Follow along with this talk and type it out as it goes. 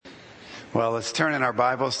Well, let's turn in our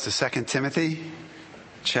Bibles to 2 Timothy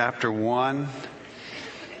chapter 1.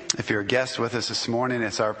 If you're a guest with us this morning,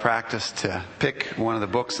 it's our practice to pick one of the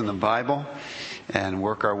books in the Bible and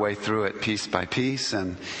work our way through it piece by piece.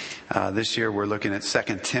 And this year we're looking at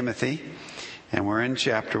 2 Timothy, and we're in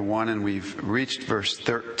chapter 1, and we've reached verse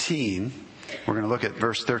 13. We're going to look at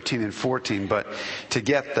verse 13 and 14, but to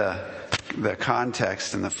get the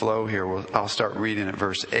context and the flow here, I'll start reading at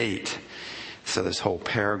verse 8. So this whole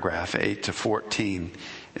paragraph, 8 to 14,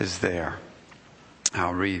 is there.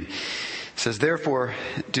 I'll read. It says, "Therefore,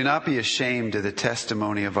 do not be ashamed of the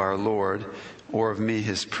testimony of our Lord or of me,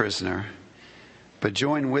 his prisoner, but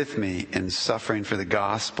join with me in suffering for the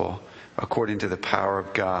gospel according to the power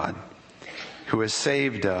of God, who has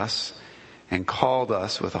saved us and called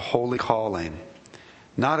us with a holy calling,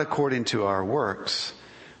 not according to our works,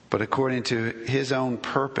 but according to his own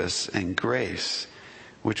purpose and grace,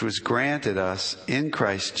 which was granted us in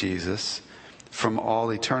Christ Jesus from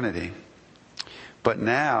all eternity, but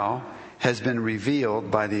now has been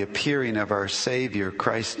revealed by the appearing of our Savior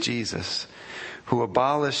Christ Jesus, who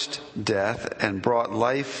abolished death and brought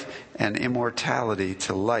life and immortality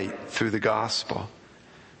to light through the gospel,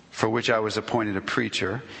 for which I was appointed a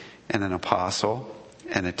preacher and an apostle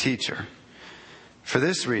and a teacher. For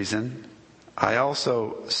this reason, I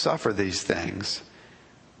also suffer these things,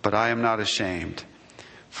 but I am not ashamed.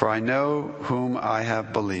 For I know whom I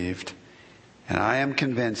have believed, and I am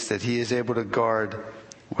convinced that he is able to guard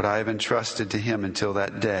what I have entrusted to him until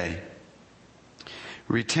that day.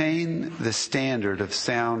 Retain the standard of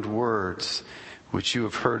sound words which you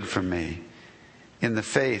have heard from me, in the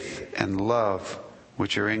faith and love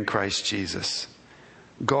which are in Christ Jesus.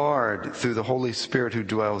 Guard through the Holy Spirit who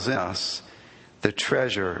dwells in us the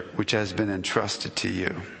treasure which has been entrusted to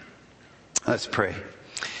you." Let's pray.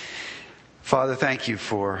 Father, thank you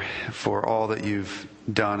for all that you've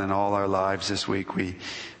done in all our lives this week. We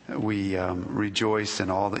rejoice in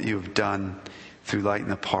all that you've done through Light in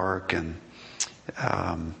the Park and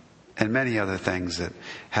many other things that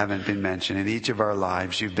haven't been mentioned. In each of our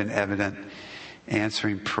lives, you've been evident,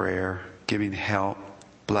 answering prayer, giving help,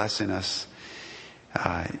 blessing us,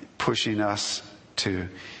 pushing us to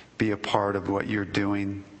be a part of what you're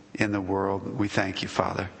doing in the world. We thank you,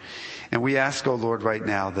 Father. And we ask, oh Lord, right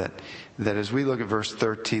now that as we look at verse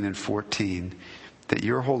 13 and 14, that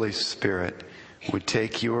your Holy Spirit would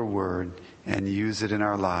take your word and use it in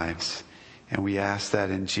our lives. And we ask that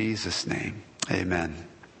in Jesus' name. Amen.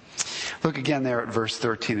 Look again there at verse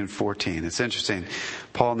 13 and 14. It's interesting.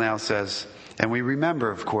 Paul now says, and we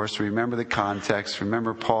remember, of course, remember the context.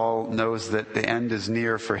 Remember, Paul knows that the end is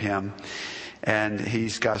near for him. And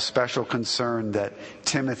he's got a special concern that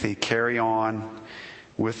Timothy carry on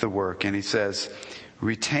with the work. And he says,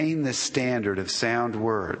 "Retain the standard of sound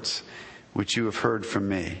words which you have heard from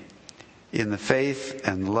me, in the faith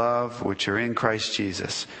and love which are in Christ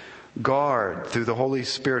Jesus. Guard through the Holy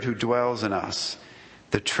Spirit who dwells in us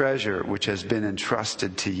the treasure which has been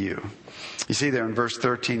entrusted to you." You see there in verse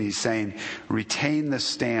 13 he's saying, retain the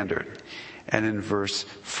standard. And in verse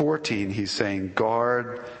 14 he's saying,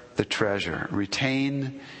 guard the treasure.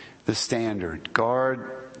 Retain the standard.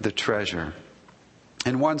 Guard the treasure.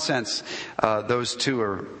 In one sense, those two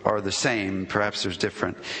are the same. Perhaps there's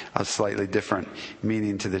a slightly different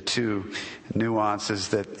meaning to the two nuances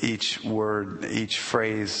that each word, each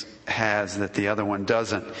phrase has that the other one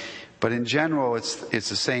doesn't. But in general, it's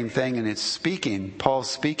the same thing, and Paul's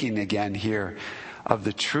speaking again here of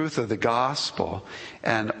the truth of the gospel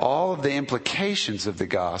and all of the implications of the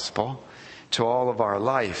gospel to all of our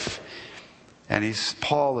life. And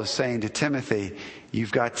Paul is saying to Timothy,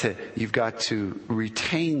 you've got to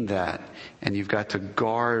retain that, and you've got to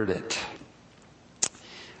guard it.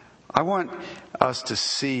 I want us to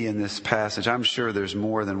see in this passage, I'm sure there's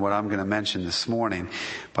more than what I'm going to mention this morning,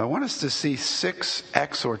 but I want us to see 6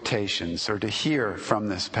 exhortations, or to hear from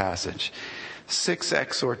this passage, 6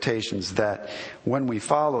 exhortations that, when we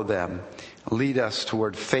follow them, lead us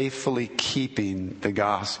toward faithfully keeping the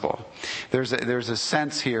gospel. There's a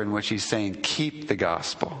sense here in which he's saying, keep the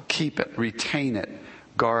gospel, keep it, retain it,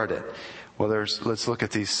 guard it. Well, let's look at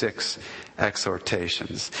these 6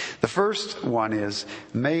 exhortations. The first one is,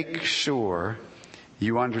 make sure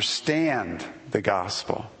you understand the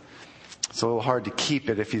gospel. It's a little hard to keep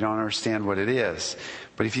it if you don't understand what it is.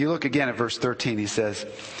 But if you look again at verse 13, he says,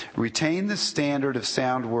 retain the standard of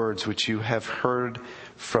sound words which you have heard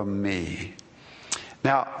from me.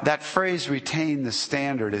 Now, that phrase, retain the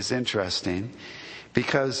standard, is interesting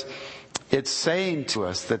because it's saying to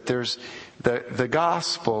us that there's the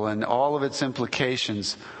gospel and all of its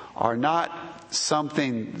implications are not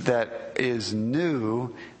something that is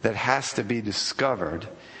new that has to be discovered,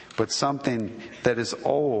 but something that is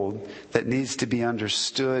old that needs to be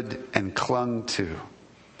understood and clung to.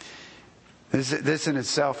 This in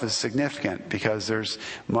itself is significant because there's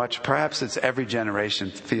much, perhaps it's every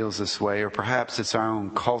generation feels this way, or perhaps it's our own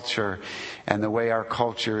culture and the way our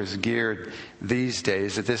culture is geared these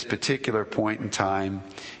days at this particular point in time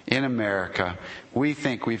in America. We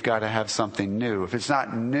think we've got to have something new. If it's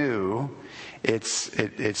not new,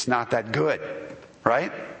 it's not that good,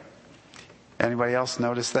 right? Anybody else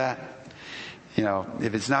notice that? You know,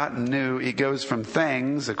 if it's not new, it goes from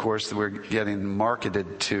things, of course, that we're getting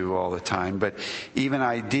marketed to all the time, but even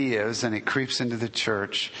ideas, and it creeps into the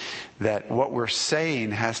church that what we're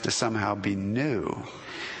saying has to somehow be new.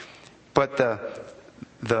 But and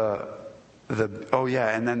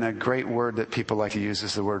then the great word that people like to use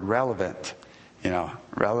is the word relevant. You know,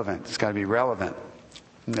 relevant. It's got to be relevant.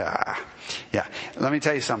 Yeah. Let me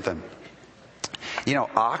tell you something. You know,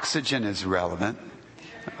 oxygen is relevant.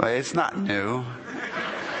 It's not new.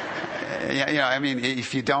 You know, I mean,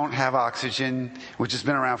 if you don't have oxygen, which has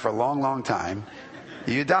been around for a long, long time,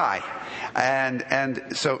 you die.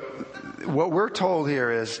 And so what we're told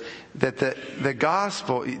here is that the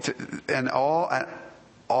gospel and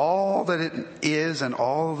all that it is and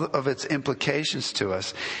all of its implications to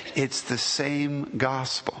us, it's the same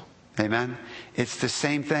gospel. Amen? It's the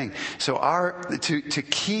same thing. So to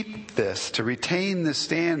keep this, to retain the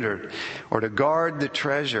standard, or to guard the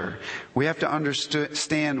treasure, we have to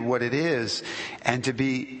understand what it is, and to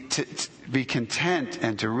be content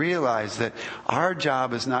and to realize that our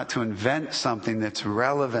job is not to invent something that's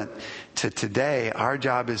relevant to today. Our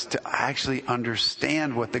job is to actually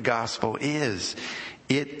understand what the gospel is.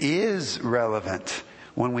 It is relevant.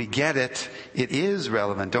 When we get it, it is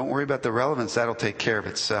relevant. Don't worry about the relevance. That'll take care of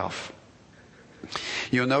itself.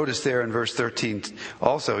 You'll notice there in verse 13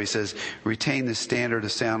 also, he says, retain the standard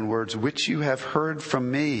of sound words which you have heard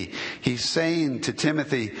from me. He's saying to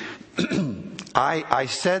Timothy, I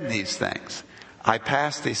said these things. I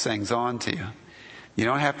passed these things on to you. You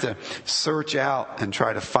don't have to search out and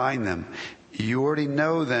try to find them. You already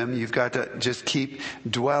know them. You've got to just keep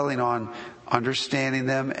dwelling on understanding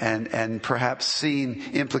them and perhaps seeing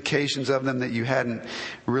implications of them that it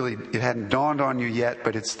hadn't dawned on you yet,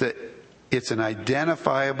 but it's an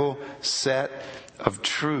identifiable set of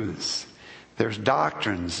truths. There's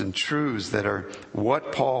doctrines and truths that are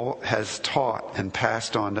what Paul has taught and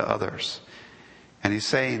passed on to others. And he's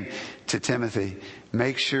saying to Timothy,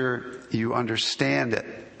 make sure you understand it.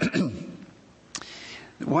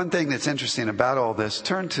 One thing that's interesting about all this,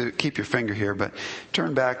 keep your finger here, but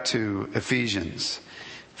turn back to Ephesians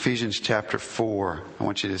chapter 4. I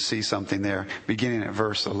want you to see something there, beginning at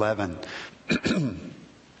verse 11.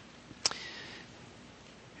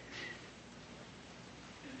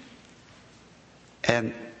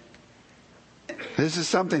 And this is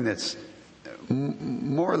something that's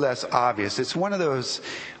more or less obvious. It's one of those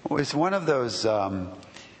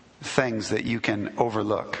things that you can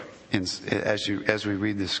overlook as we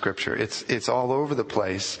read this scripture. It's all over the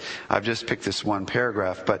place. I've just picked this one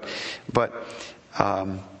paragraph, but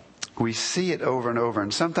we see it over and over.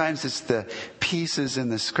 And sometimes it's the pieces in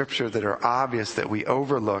the scripture that are obvious that we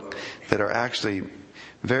overlook that are actually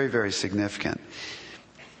very, very significant.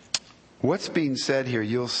 What's being said here,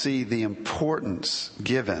 you'll see the importance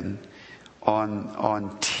given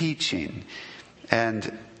on teaching,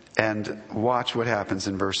 and watch what happens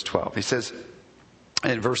in verse 12. He says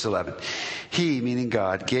in verse 11, He, meaning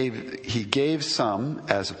God, gave some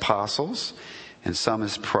as apostles, and some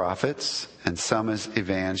as prophets, and some as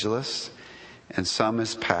evangelists, and some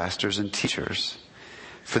as pastors and teachers,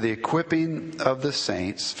 for the equipping of the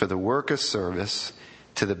saints, for the work of service,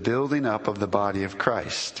 to the building up of the body of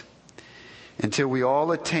Christ, until we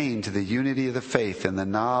all attain to the unity of the faith and the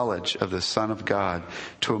knowledge of the Son of God,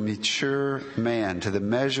 to a mature man, to the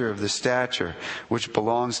measure of the stature which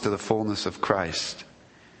belongs to the fullness of Christ.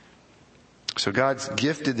 So God's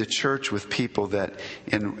gifted the church with people that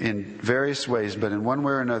in various ways, but in one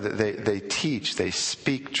way or another, they teach, they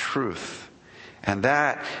speak truth. And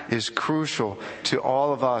that is crucial to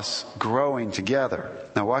all of us growing together.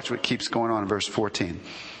 Now watch what keeps going on in verse 14.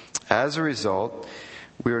 As a result,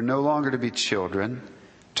 we are no longer to be children,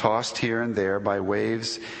 tossed here and there by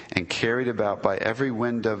waves and carried about by every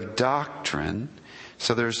wind of doctrine.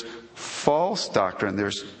 So there's false doctrine.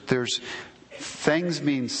 There's things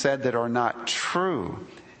being said that are not true.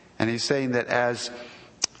 And he's saying that as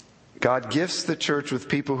God gifts the church with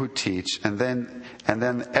people who teach, and then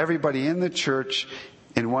everybody in the church,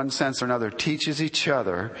 in one sense or another, teaches each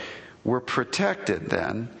other, we're protected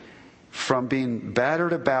then from being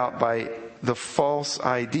battered about by the false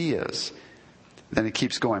ideas. Then it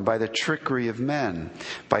keeps going. By the trickery of men,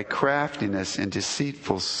 by craftiness and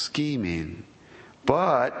deceitful scheming.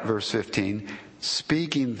 But, verse 15,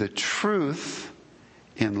 speaking the truth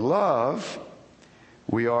in love,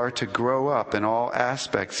 we are to grow up in all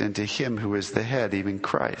aspects into Him who is the head, even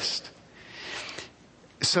Christ.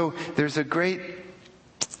 So there's a great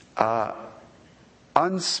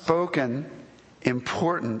unspoken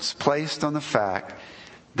importance placed on the fact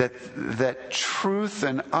that truth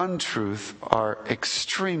and untruth are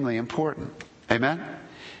extremely important. Amen?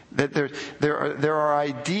 That there are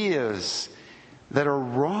ideas that are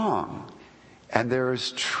wrong, and there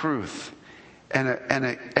is truth.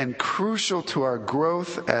 And crucial to our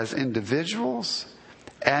growth as individuals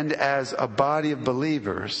and as a body of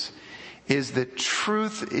believers is that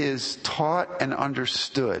truth is taught and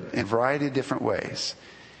understood in a variety of different ways.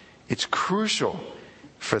 It's crucial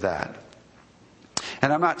for that.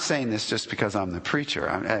 And I'm not saying this just because I'm the preacher.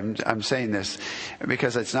 I'm saying this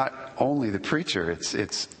because it's not only the preacher.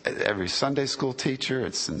 It's every Sunday school teacher.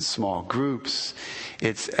 It's in small groups.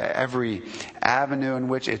 It's every avenue in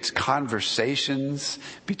which it's conversations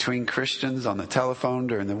between Christians on the telephone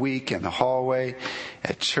during the week, in the hallway,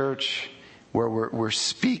 at church, where we're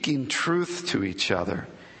speaking truth to each other,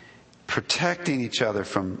 protecting each other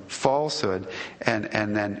from falsehood,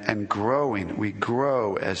 and growing. We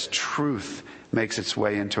grow as truth makes its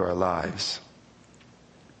way into our lives.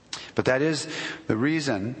 But that is the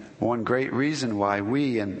reason, one great reason why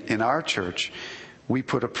we in our church, we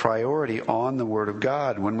put a priority on the Word of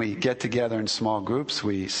God. When we get together in small groups,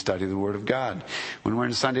 we study the Word of God. When we're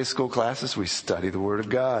in Sunday school classes, we study the Word of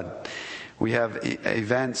God. We have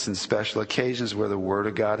events and special occasions where the Word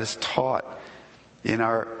of God is taught. In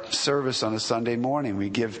our service on a Sunday morning, we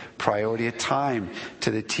give priority of time to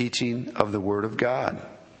the teaching of the Word of God.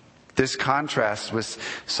 This contrasts with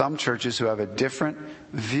some churches who have a different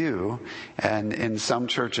view, and in some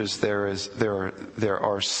churches there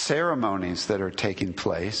are ceremonies that are taking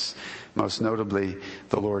place, most notably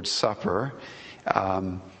the Lord's Supper,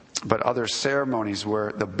 but other ceremonies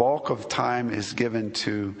where the bulk of time is given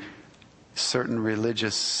to certain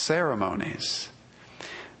religious ceremonies.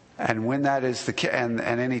 And when that is the case, and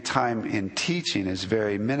any time in teaching is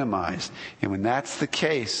very minimized, and when that's the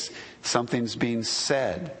case, something's being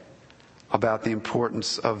said about the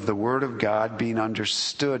importance of the Word of God being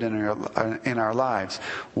understood in our lives.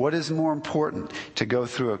 What is more important, to go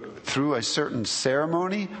through a certain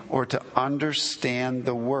ceremony or to understand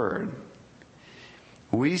the Word?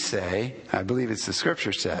 We say, I believe it's the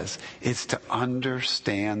Scripture says, it's to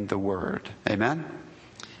understand the Word. Amen?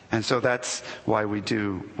 And so that's why we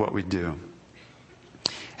do what we do.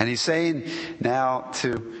 And he's saying now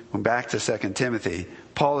back to 2 Timothy,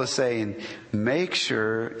 Paul is saying, make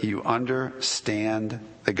sure you understand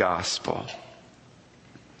the gospel.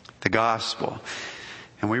 The gospel.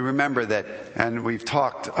 And we remember that, and we've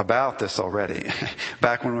talked about this already.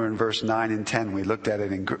 Back when we were in verse 9 and 10, we looked at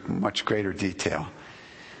it in much greater detail.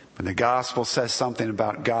 But the gospel says something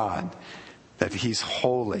about God, that He's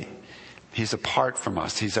holy. He's apart from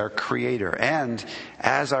us. He's our creator. And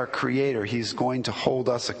as our creator, He's going to hold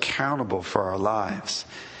us accountable for our lives.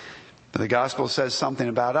 But the gospel says something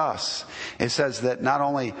about us. It says that not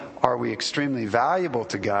only are we extremely valuable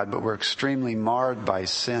to God, but we're extremely marred by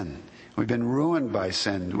sin. We've been ruined by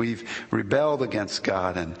sin. We've rebelled against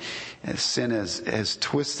God, and sin has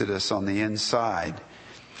twisted us on the inside.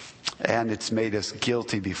 And it's made us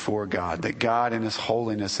guilty before God. That God in His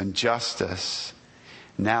holiness and justice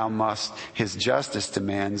His justice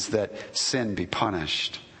demands that sin be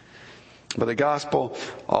punished. But the gospel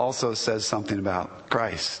also says something about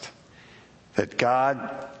Christ. That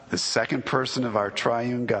God, the second person of our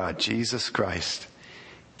triune God, Jesus Christ,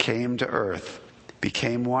 came to earth,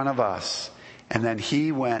 became one of us, and then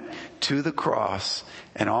He went to the cross,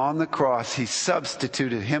 and on the cross He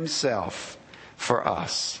substituted Himself for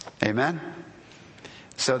us. Amen?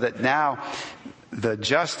 So that now the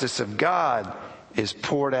justice of God is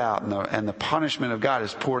poured out, and the punishment of God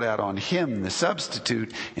is poured out on Him, the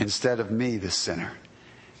substitute, instead of me, the sinner.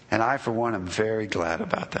 And I, for one, am very glad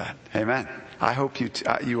about that. Amen. I hope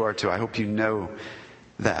you are too. I hope you know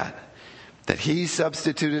that He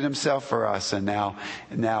substituted Himself for us, and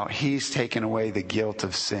now He's taken away the guilt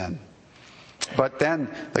of sin. But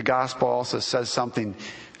then the gospel also says something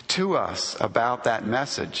to us about that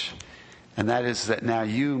message. And that is that now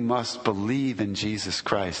you must believe in Jesus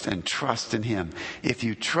Christ and trust in Him. If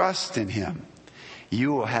you trust in Him,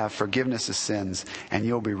 you will have forgiveness of sins and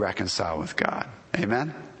you'll be reconciled with God.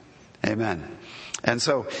 Amen? Amen. And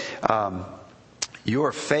so,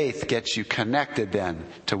 your faith gets you connected then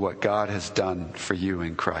to what God has done for you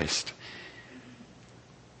in Christ.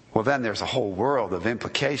 well, then there's a whole world of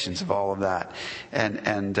implications of all of that,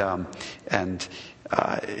 and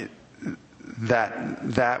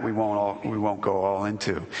that we won't go all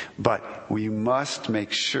into. But we must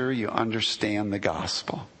make sure you understand the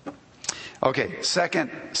gospel. Okay, second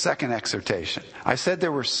exhortation. I said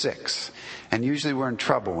there were 6, and usually we're in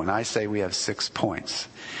trouble when I say we have 6 points.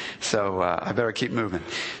 So I better keep moving.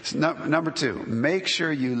 So, number 2, make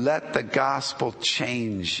sure you let the gospel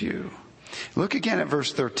change you. Look again at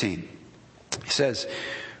verse 13. It says,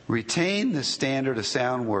 retain the standard of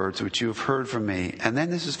sound words which you have heard from me. And then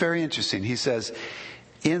this is very interesting. He says,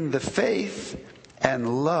 in the faith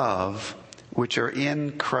and love which are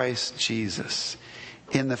in Christ Jesus.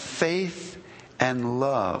 In the faith and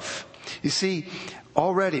love. You see,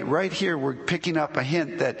 already right here we're picking up a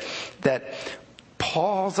hint that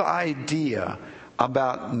Paul's idea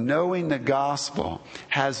about knowing the gospel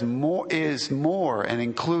is more and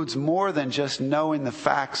includes more than just knowing the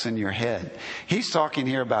facts in your head. He's talking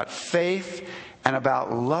here about faith and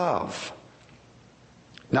about love.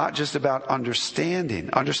 Not just about understanding.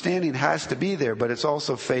 Understanding has to be there, but it's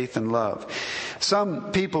also faith and love.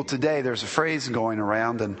 Some people today, there's a phrase going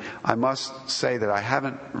around, and I must say that I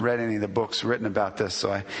haven't read any of the books written about this,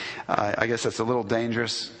 so I guess that's a little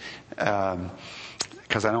dangerous,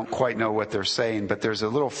 because I don't quite know what they're saying, but there's a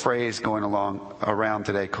little phrase going around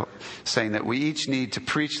today saying that we each need to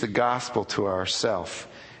preach the gospel to ourselves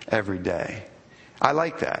every day. I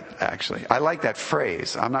like that, actually. I like that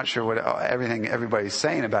phrase. I'm not sure what everything everybody's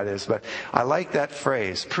saying about it is, but I like that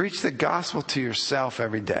phrase. Preach the gospel to yourself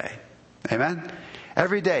every day. Amen?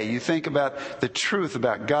 Every day you think about the truth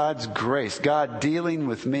about God's grace, God dealing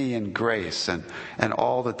with me in grace and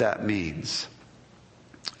all that means.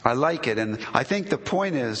 I like it, and I think the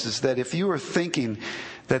point is that if you are thinking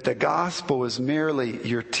that the gospel is merely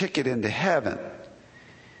your ticket into heaven,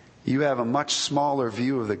 you have a much smaller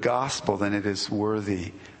view of the gospel than it is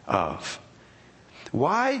worthy of.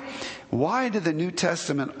 Why do the New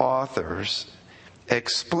Testament authors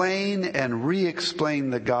explain and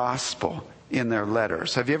re-explain the gospel in their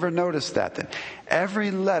letters? Have you ever noticed that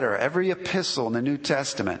every letter, every epistle in the New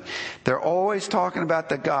Testament, they're always talking about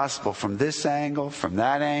the gospel from this angle, from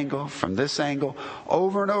that angle, from this angle.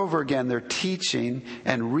 Over and over again, they're teaching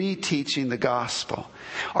and reteaching the gospel.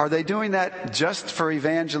 Are they doing that just for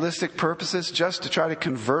evangelistic purposes, just to try to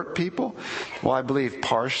convert people? Well, I believe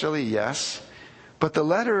partially, yes. But the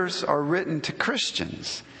letters are written to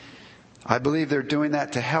Christians. I believe they're doing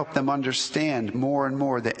that to help them understand more and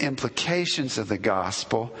more the implications of the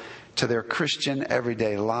gospel to their Christian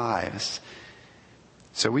everyday lives.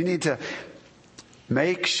 So we need to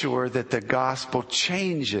make sure that the gospel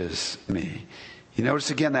changes me. You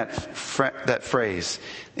notice again that phrase,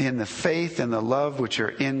 in the faith and the love which are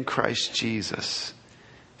in Christ Jesus.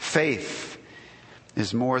 Faith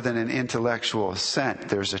is more than an intellectual assent.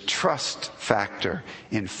 There's a trust factor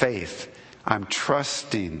in faith. I'm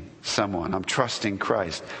trusting someone. I'm trusting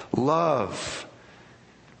Christ. Love.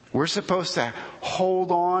 We're supposed to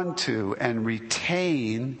hold on to and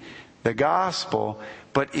retain the gospel,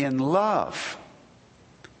 but in love.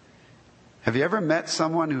 Have you ever met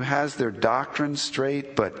someone who has their doctrine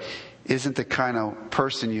straight, but isn't the kind of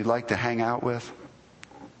person you'd like to hang out with?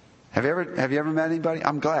 Have you ever met anybody?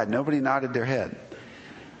 I'm glad nobody nodded their head.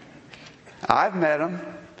 I've met them.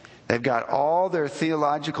 They've got all their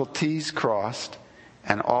theological T's crossed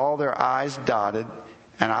and all their I's dotted,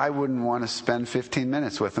 and I wouldn't want to spend 15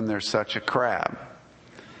 minutes with them. They're such a crab.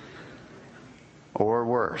 Or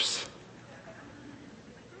worse.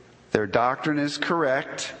 Their doctrine is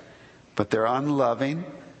correct, but they're unloving,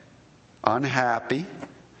 unhappy,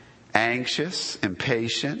 anxious,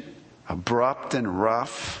 impatient, abrupt and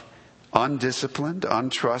rough, undisciplined,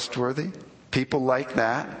 untrustworthy. People like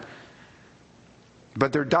that.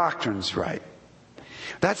 But their doctrine's right.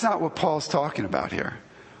 That's not what Paul's talking about here.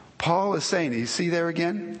 Paul is saying, you see there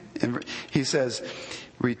again? He says,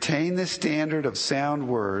 retain the standard of sound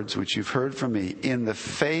words which you've heard from me in the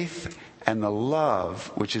faith and the love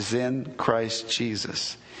which is in Christ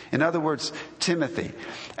Jesus. In other words, Timothy,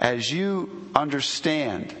 as you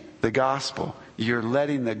understand the gospel, you're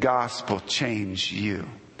letting the gospel change you.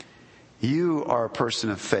 You are a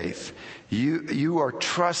person of faith. You are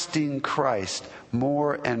trusting Christ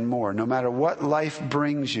more and more. No matter what life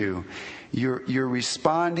brings you, you're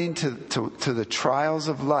responding to the trials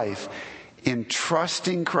of life in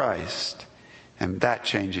trusting Christ. And that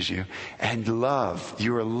changes you. And love.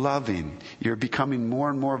 You are loving. You're becoming more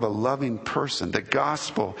and more of a loving person. The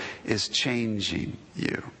gospel is changing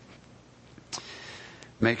you.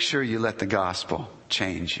 Make sure you let the gospel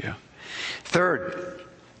change you.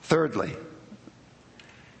 Thirdly,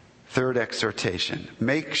 Third exhortation.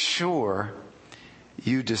 Make sure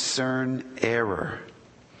you discern error.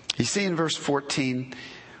 You see in verse 14,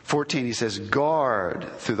 he says, guard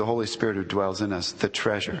through the Holy Spirit who dwells in us, the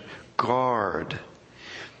treasure. Guard.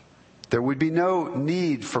 There would be no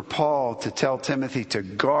need for Paul to tell Timothy to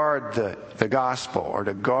guard the gospel or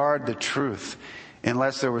to guard the truth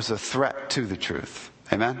unless there was a threat to the truth.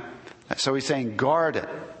 Amen? So he's saying guard it.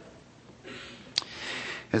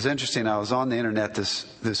 It's interesting. I was on the internet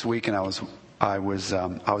this week, and I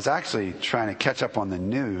was actually trying to catch up on the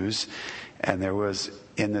news, and there was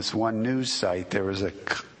in this one news site there was an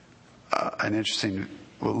interesting.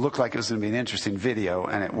 Well, it looked like it was going to be an interesting video,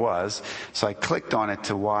 and it was. So I clicked on it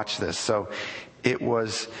to watch this. So it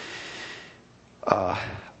was a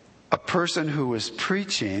person who was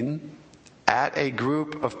preaching at a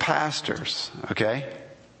group of pastors, okay?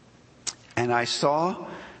 And I saw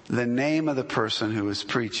the name of the person who was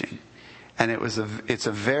preaching. And it's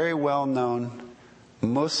a very well-known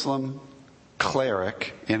Muslim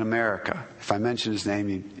cleric in America. If I mention his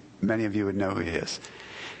name, many of you would know who he is.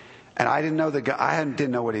 And I didn't know the guy. I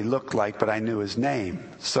didn't know what he looked like, but I knew his name.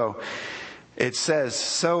 So it says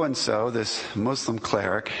so-and-so, this Muslim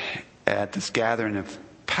cleric, at this gathering of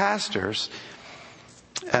pastors.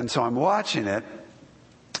 And so I'm watching it,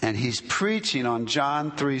 and he's preaching on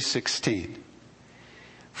John 3:16.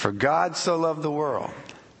 For God so loved the world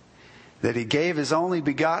that he gave his only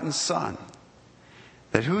begotten Son,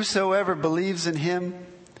 that whosoever believes in him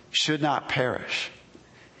should not perish.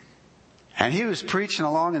 And he was preaching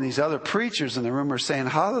along, and these other preachers in the room were saying,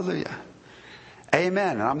 hallelujah,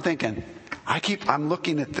 amen. And I'm thinking, I'm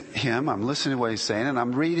looking at him, I'm listening to what he's saying, and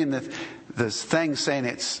I'm reading this thing saying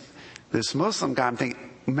it's this Muslim guy. I'm thinking,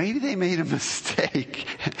 maybe they made a mistake.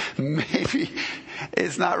 Maybe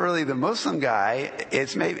it's not really the Muslim guy.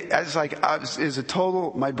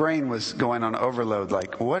 My brain was going on overload.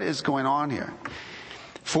 Like, what is going on here?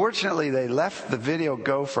 Fortunately, they left the video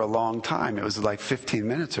go for a long time. It was like 15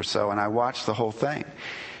 minutes or so, and I watched the whole thing.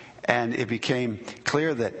 And it became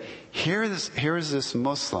clear that here is this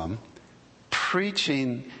Muslim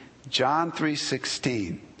preaching John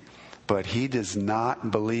 3:16, but he does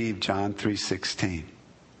not believe John 3:16.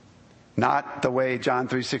 Not the way John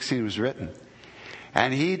 3:16 was written.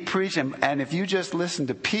 And he'd preach him, and if you just listened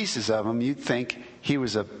to pieces of him, you'd think he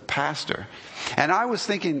was a pastor. And I was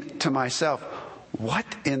thinking to myself, what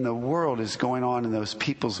in the world is going on in those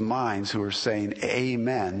people's minds who are saying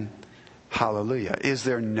amen, hallelujah? Is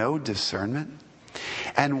there no discernment?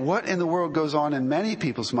 And what in the world goes on in many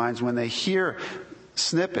people's minds when they hear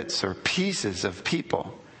snippets or pieces of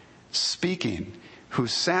people speaking who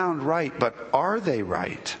sound right, but are they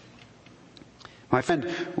right? My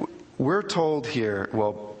friend, we're told here,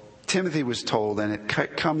 well, Timothy was told, and it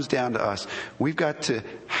comes down to us, we've got to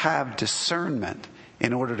have discernment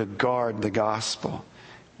in order to guard the gospel.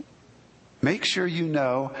 Make sure you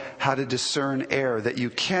know how to discern error, that you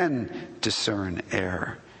can discern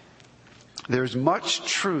error. There's much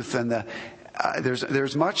truth and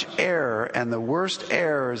there's much error, and the worst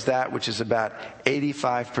error is that which is about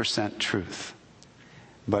 85% truth,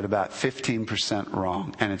 but about 15%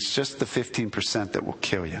 wrong. And it's just the 15% that will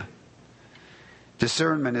kill you.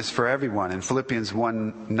 Discernment is for everyone. In Philippians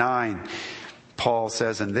 1:9, Paul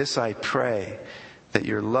says, "And this I pray, that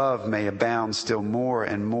your love may abound still more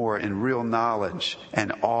and more in real knowledge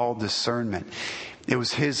and all discernment." It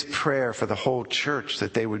was his prayer for the whole church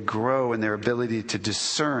that they would grow in their ability to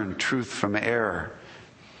discern truth from error.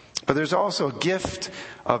 But there's also a gift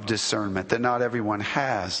of discernment that not everyone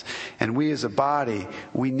has. And we as a body,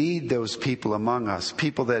 we need those people among us.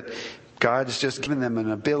 People that God has just given them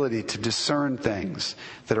an ability to discern things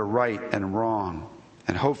that are right and wrong.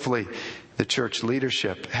 And hopefully the church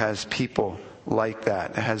leadership has people like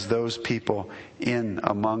that. It has those people in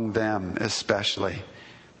among them especially.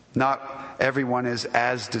 Not everyone is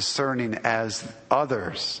as discerning as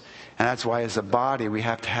others. And that's why as a body we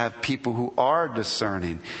have to have people who are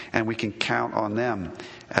discerning, and we can count on them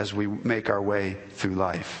as we make our way through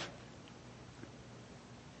life.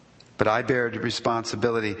 But I bear the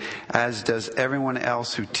responsibility, as does everyone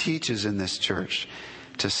else who teaches in this church,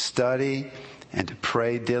 to study and to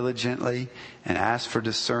pray diligently and ask for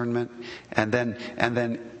discernment. And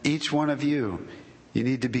then each one of you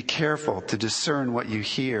need to be careful to discern what you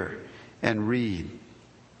hear and read,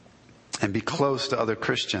 and be close to other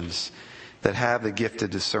Christians that have the gift of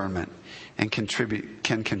discernment and can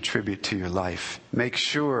contribute to your life. Make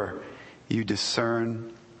sure you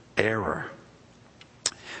discern error.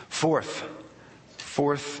 Fourth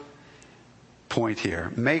point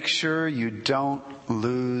here. Make sure you don't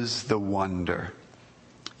lose the wonder.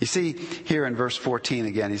 You see here in verse 14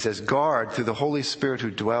 again, he says, guard through the Holy Spirit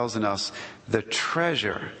who dwells in us the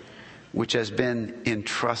treasure which has been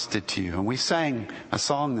entrusted to you. And we sang a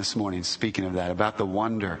song this morning speaking of that, about the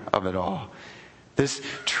wonder of it all. This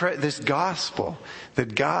gospel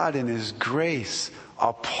that God in His grace,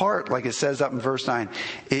 apart, like it says up in verse 9,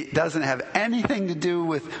 it doesn't have anything to do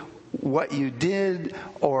with what you did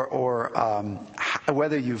or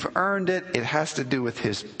whether you've earned it. It has to do with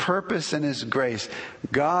His purpose and His grace.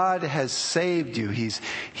 God has saved you. He's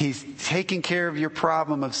taken care of your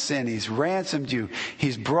problem of sin. He's ransomed you.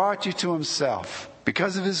 He's brought you to Himself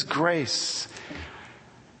because of His grace.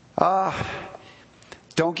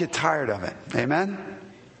 Don't get tired of it. Amen?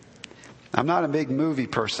 I'm not a big movie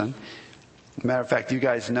person. Matter of fact, you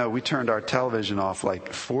guys know we turned our television off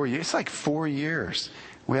like 4 years. It's like 4 years.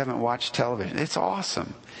 We haven't watched television. It's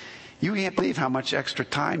awesome. You can't believe how much extra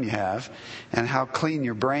time you have and how clean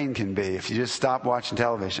your brain can be if you just stop watching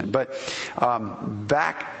television. But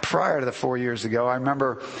back prior to the 4 years ago, I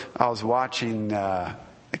remember I was watching The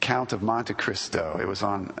Count of Monte Cristo. It was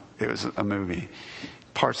a movie.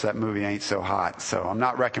 Parts of that movie ain't so hot, so I'm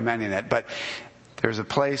not recommending it. But there's a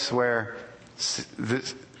place where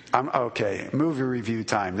movie review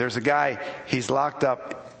time. There's a guy, he's locked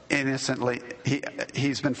up innocently.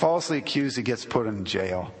 He's been falsely accused. He gets put in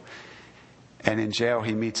jail. And in jail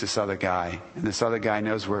he meets this other guy. And this other guy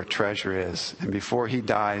knows where a treasure is. And before he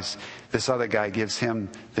dies, this other guy gives him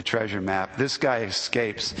the treasure map. This guy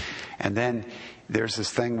escapes. And then there's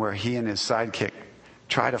this thing where he and his sidekick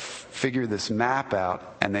try to figure this map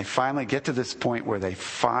out. And they finally get to this point where they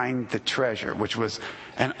find the treasure, which was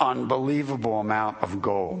an unbelievable amount of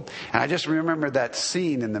gold. And I just remember that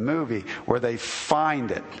scene in the movie where they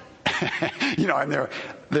find it. And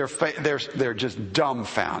they're just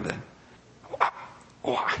dumbfounded.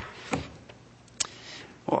 Why?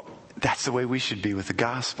 Well, that's the way we should be with the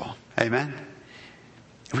gospel. Amen?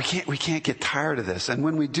 We can't get tired of this. And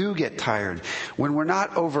when we do get tired, when we're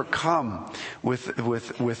not overcome with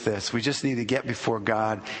this, we just need to get before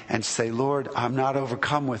God and say, Lord, I'm not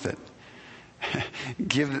overcome with it.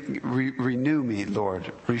 Renew me,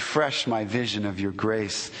 Lord. Refresh my vision of your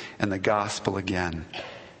grace and the gospel again.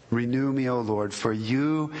 Renew me, O Lord, for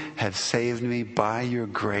you have saved me by your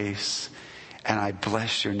grace, and I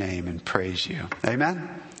bless your name and praise you.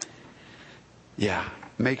 Amen? Yeah.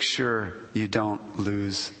 Make sure you don't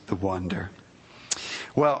lose the wonder.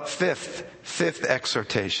 Well, fifth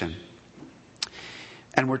exhortation.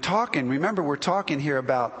 And we're talking here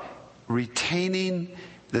about retaining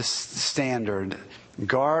the standard,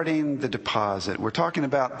 guarding the deposit. We're talking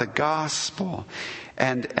about the gospel.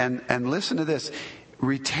 And listen to this.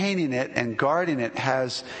 Retaining it and guarding it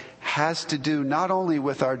has to do not only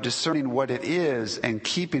with our discerning what it is and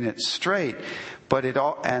keeping it straight, but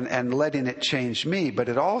and letting it change me, but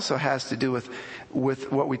it also has to do with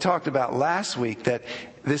what we talked about last week, that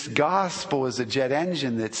this gospel is a jet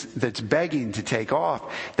engine that's begging to take off,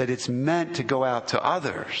 that it's meant to go out to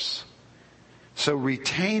others. So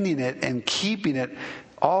retaining it and keeping it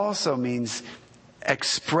also means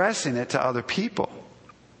expressing it to other people.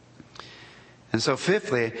 And so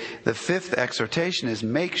fifthly, the fifth exhortation is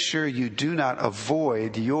make sure you do not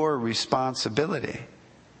avoid your responsibility.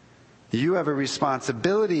 You have a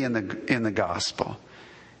responsibility in the gospel.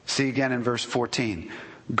 See again in verse 14.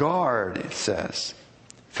 Guard, it says,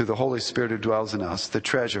 through the Holy Spirit who dwells in us, the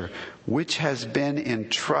treasure which has been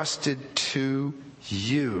entrusted to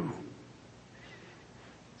you.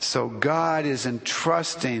 So God is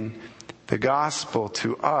entrusting the gospel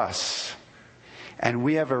to us. And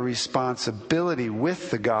we have a responsibility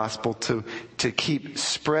with the gospel to keep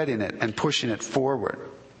spreading it and pushing it forward.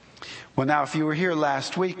 Well, now, if you were here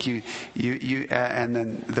last week, you and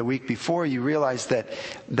then the week before, you realized that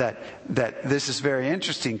this is very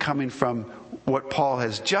interesting, coming from what Paul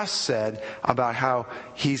has just said about how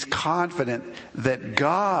he's confident that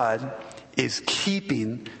God is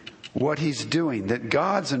keeping what he's doing, that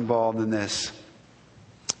God's involved in this.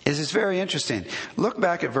 This is very interesting. Look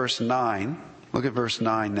back at verse 9. Look at verse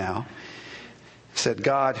 9 now. It said,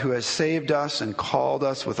 God, who has saved us and called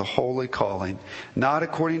us with a holy calling, not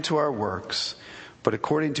according to our works, but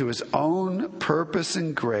according to his own purpose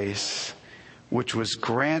and grace, which was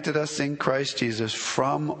granted us in Christ Jesus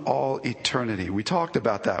from all eternity. We talked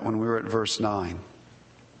about that when we were at verse 9.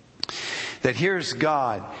 That here's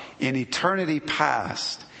God in eternity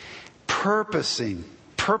past, purposing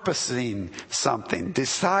something,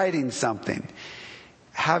 deciding something,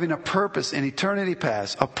 having a purpose in eternity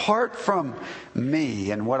past, apart from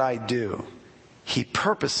me and what I do. He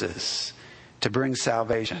purposes to bring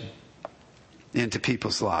salvation into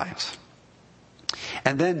people's lives.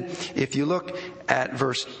 And then if you look at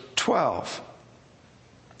verse 12,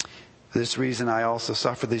 this reason I also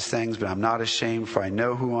suffer these things, but I'm not ashamed, for I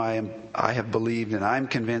know who I am. I have believed, and I'm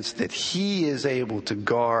convinced that He is able to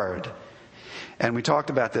guard. And we talked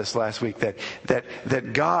about this last week,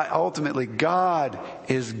 that God, ultimately God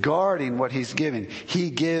is guarding what He's giving. He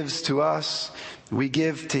gives to us, we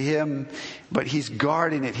give to Him, but He's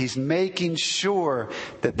guarding it. He's making sure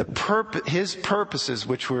that His purposes,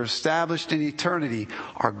 which were established in eternity,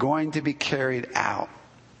 are going to be carried out.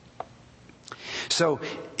 So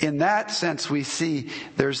in that sense, we see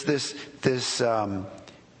there's this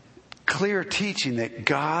clear teaching that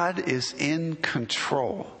God is in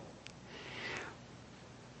control.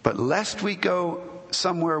 But lest we go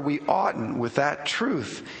somewhere we oughtn't with that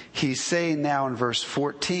truth, he's saying now in verse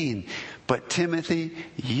 14, but Timothy,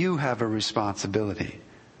 you have a responsibility.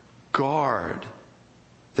 Guard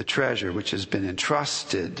the treasure which has been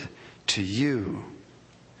entrusted to you.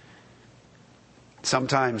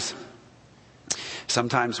 Sometimes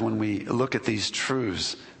when we look at these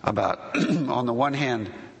truths about, on the one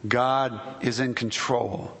hand, God is in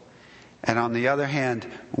control, and on the other hand,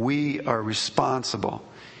 we are responsible.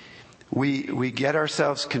 We get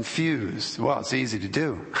ourselves confused. Well, it's easy to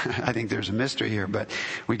do. I think there's a mystery here, but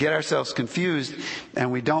we get ourselves confused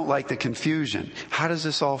and we don't like the confusion. How does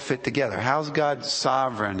this all fit together? How's God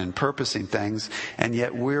sovereign and purposing things, and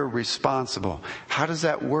yet we're responsible? How does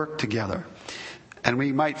that work together? And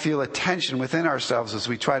we might feel a tension within ourselves as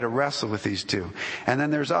we try to wrestle with these two. And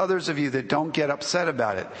then there's others of you that don't get upset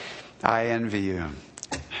about it. I envy you.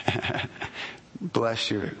 Bless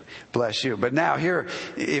you. Bless you. But now here,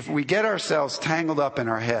 if we get ourselves tangled up in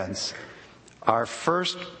our heads, our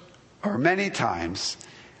first, or many times,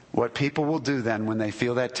 what people will do then when they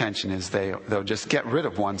feel that tension is they'll just get rid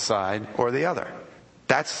of one side or the other.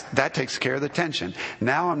 That takes care of the tension.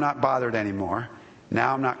 Now I'm not bothered anymore.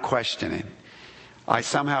 Now I'm not questioning. I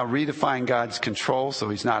somehow redefine God's control so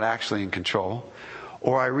He's not actually in control.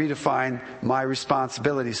 Or I redefine my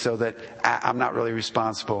responsibility so that I'm not really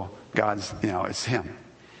responsible. God's, it's Him.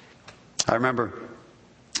 I remember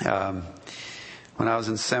when I was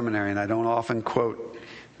in seminary, and I don't often quote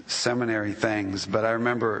seminary things, but I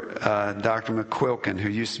remember Dr. McQuilkin, who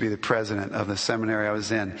used to be the president of the seminary I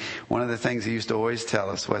was in. One of the things he used to always tell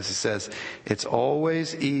us was, he says, it's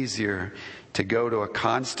always easier to go to a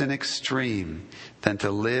constant extreme than to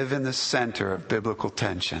live in the center of biblical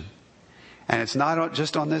tension. And it's not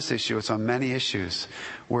just on this issue, it's on many issues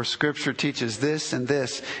where Scripture teaches this and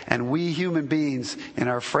this, and we human beings in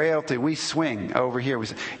our frailty, we swing over here.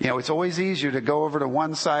 It's always easier to go over to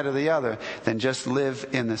one side or the other than just live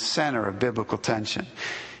in the center of biblical tension.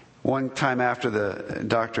 One time after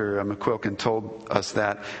Dr. McQuilkin told us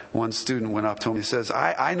that, one student went up to him. He says,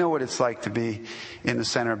 I know what it's like to be in the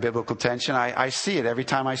center of biblical tension. I see it every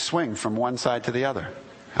time I swing from one side to the other.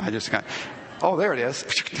 I just got... Oh, there it is.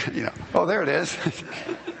 Oh, there it is.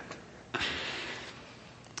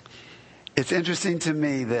 It's interesting to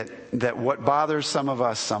me that what bothers some of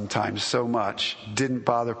us sometimes so much didn't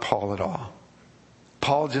bother Paul at all.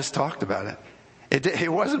 Paul just talked about it.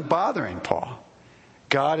 It wasn't bothering Paul.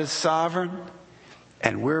 God is sovereign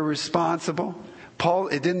and we're responsible.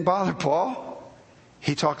 It didn't bother Paul.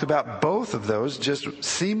 He talked about both of those just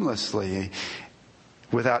seamlessly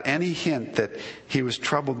without any hint that he was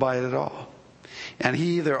troubled by it at all. And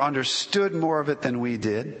he either understood more of it than we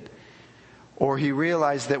did, or he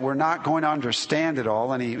realized that we're not going to understand it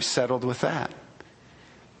all, and he settled with that.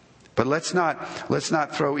 But let's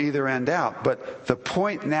not throw either end out. But the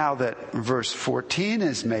point now that verse 14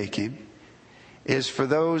 is making is for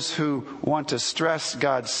those who want to stress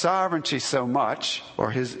God's sovereignty so much,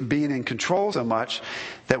 or His being in control so much,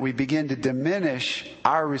 that we begin to diminish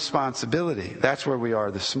our responsibility. That's where we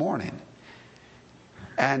are this morning.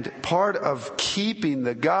 And part of keeping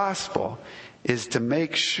the gospel is to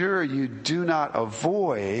make sure you do not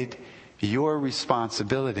avoid your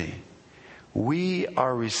responsibility. We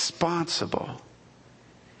are responsible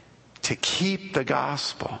to keep the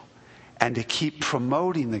gospel and to keep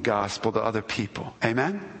promoting the gospel to other people.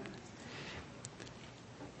 Amen?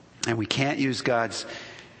 And we can't use God's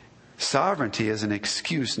sovereignty as an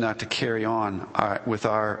excuse not to carry on with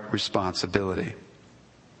our responsibility.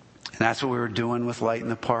 And that's what we were doing with Light in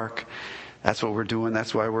the Park. That's what we're doing.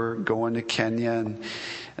 That's why we're going to Kenya, and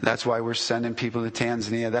that's why we're sending people to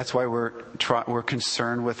Tanzania. That's why we're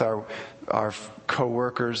concerned with our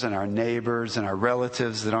co-workers and our neighbors and our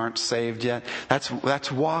relatives that aren't saved yet.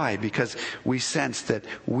 That's why, because we sense that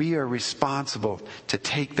we are responsible to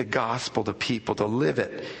take the gospel to people, to live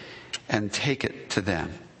it and take it to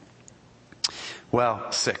them.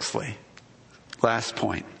 Well, sixthly, Last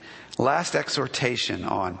point. Last exhortation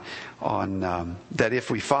on that if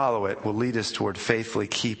we follow it will lead us toward faithfully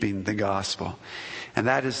keeping the gospel. And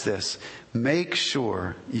that is this. Make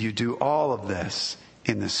sure you do all of this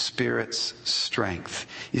in the Spirit's strength.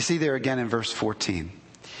 You see there again in verse 14.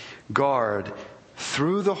 Guard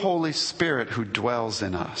through the Holy Spirit who dwells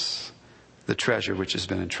in us the treasure which has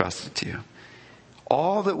been entrusted to you.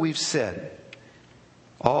 All that we've said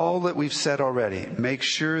already, make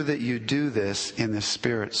sure that you do this in the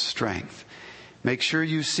Spirit's strength. Make sure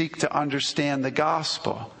you seek to understand the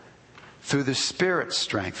gospel through the Spirit's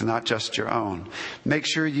strength, not just your own. Make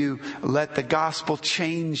sure you let the gospel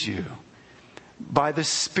change you by the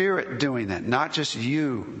Spirit doing it, not just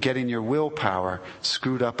you getting your willpower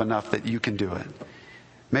screwed up enough that you can do it.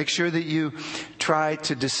 Make sure that you try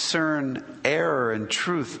to discern error and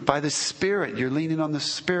truth by the Spirit. You're leaning on the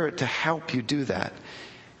Spirit to help you do that.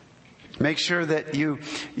 Make sure that you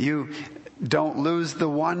don't lose the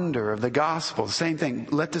wonder of the gospel. Same thing.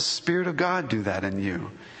 Let the Spirit of God do that in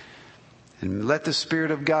you. And let the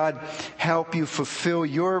Spirit of God help you fulfill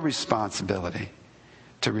your responsibility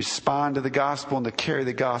to respond to the gospel and to carry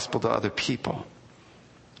the gospel to other people.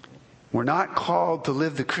 We're not called to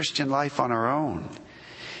live the Christian life on our own.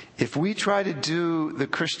 If we try to do the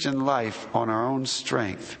Christian life on our own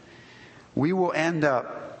strength, we will end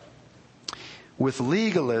up with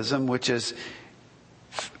legalism, which is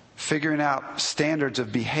figuring out standards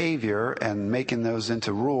of behavior and making those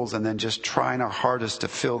into rules and then just trying our hardest to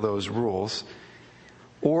fill those rules.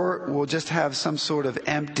 Or we'll just have some sort of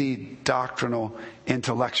empty doctrinal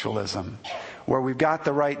intellectualism where we've got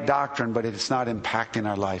the right doctrine, but it's not impacting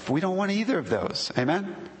our life. We don't want either of those.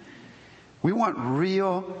 Amen? We want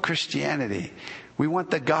real Christianity. We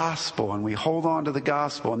want the gospel, and we hold on to the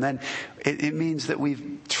gospel. And then it means that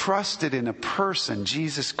we've trusted in a person,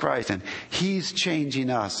 Jesus Christ, and He's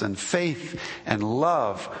changing us. And faith and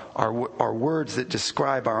love are words that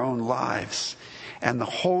describe our own lives. And the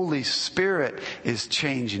Holy Spirit is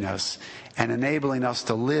changing us and enabling us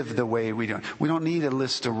to live the way we do. We don't need a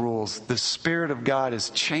list of rules. The Spirit of God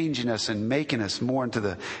is changing us and making us more into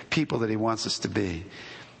the people that He wants us to be.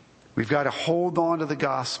 We've got to hold on to the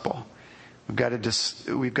gospel.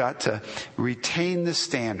 We've got to retain the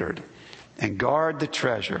standard and guard the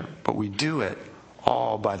treasure, but we do it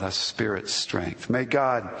all by the Spirit's strength. May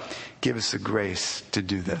God give us the grace to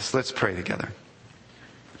do this. Let's pray together.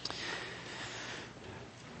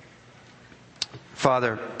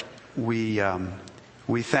 Father, we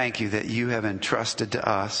thank you that you have entrusted to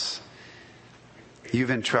us.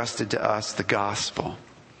 You've entrusted to us the gospel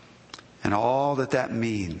and all that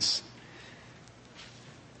means.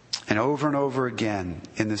 And over again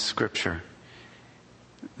in the Scripture,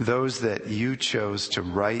 those that you chose to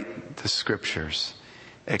write the Scriptures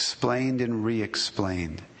explained and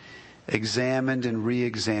re-explained, examined and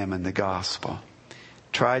re-examined the gospel,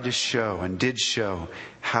 tried to show and did show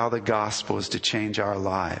how the gospel is to change our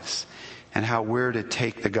lives and how we're to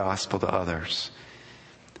take the gospel to others.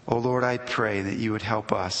 Oh Lord, I pray that you would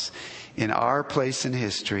help us in our place in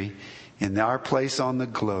history, in our place on the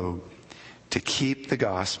globe, to keep the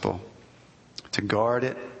gospel, to guard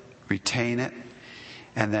it, retain it,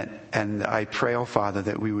 and I pray, oh Father,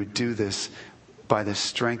 that we would do this by the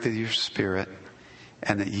strength of your Spirit,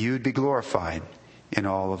 and that you'd be glorified in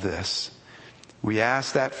all of this. We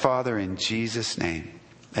ask that, Father, in Jesus' name.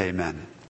 Amen.